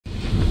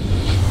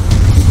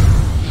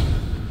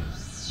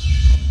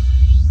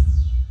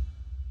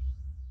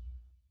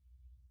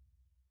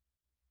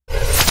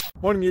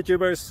Morning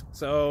YouTubers.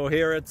 So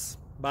here it's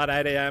about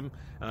 8 a.m.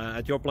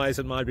 At your place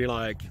it might be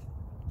like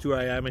 2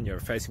 a.m. and you're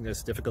facing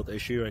this difficult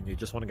issue and you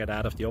just want to get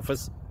out of the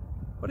office.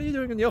 What are you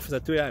doing in the office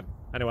at 2 a.m.?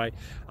 Anyway,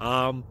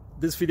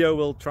 this video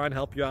will try and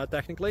help you out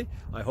technically.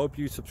 I hope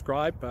you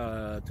subscribe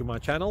to my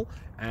channel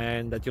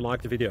and that you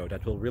like the video.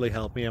 That will really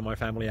help me and my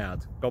family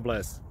out. God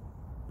bless.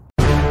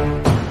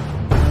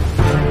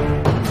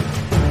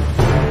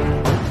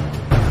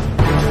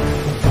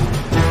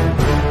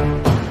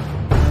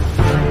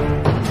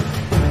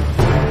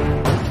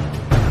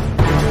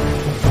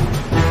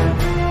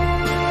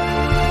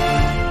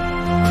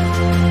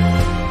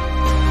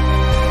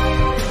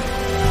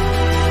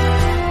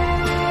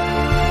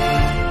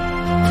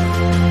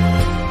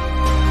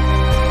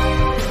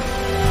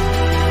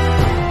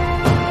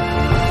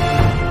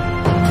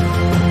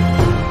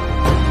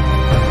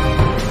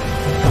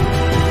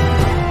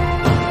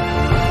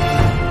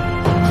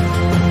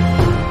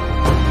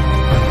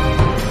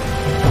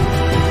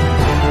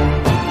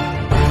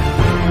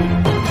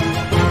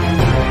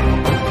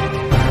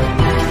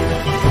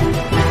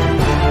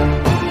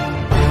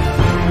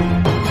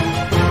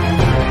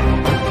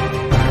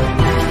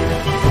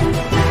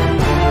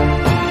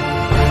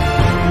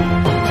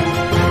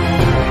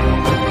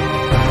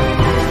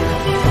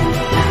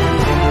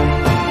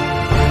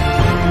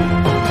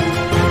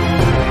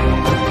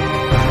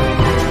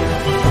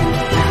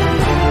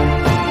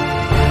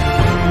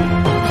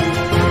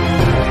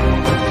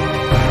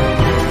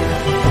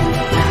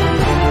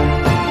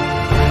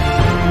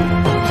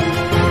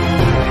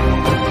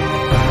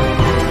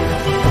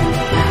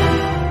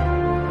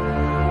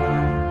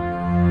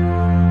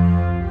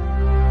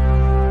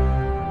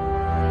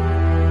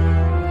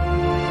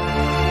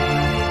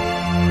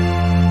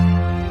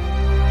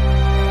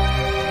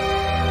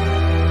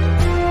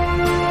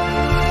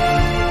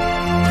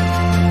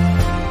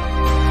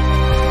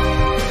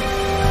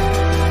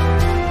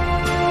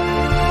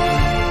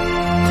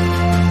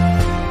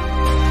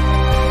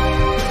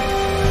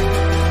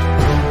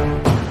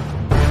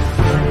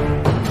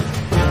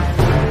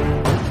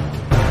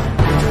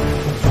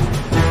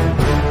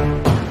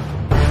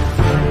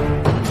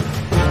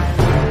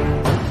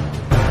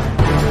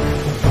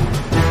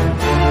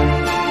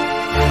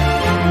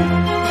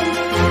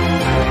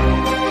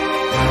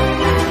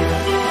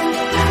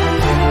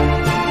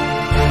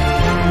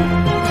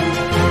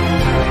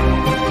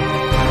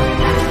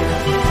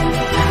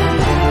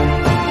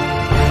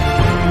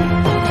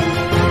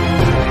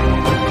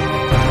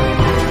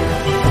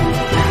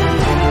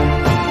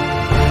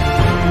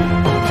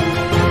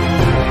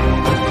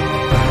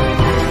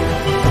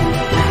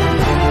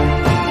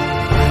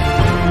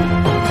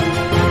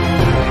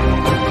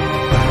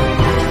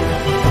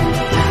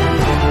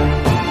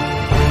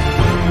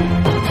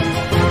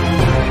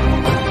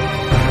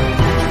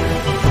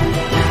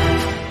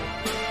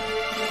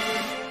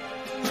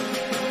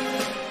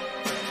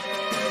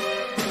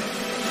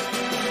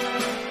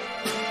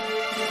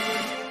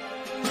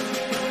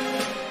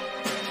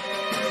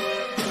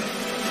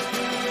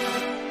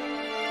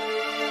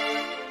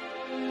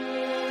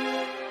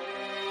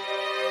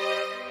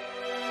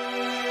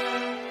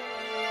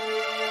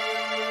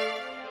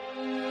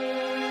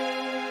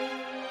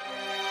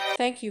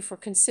 Thank you for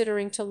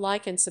considering to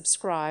like and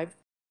subscribe.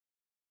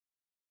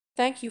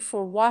 Thank you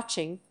for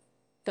watching.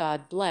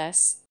 God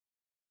bless.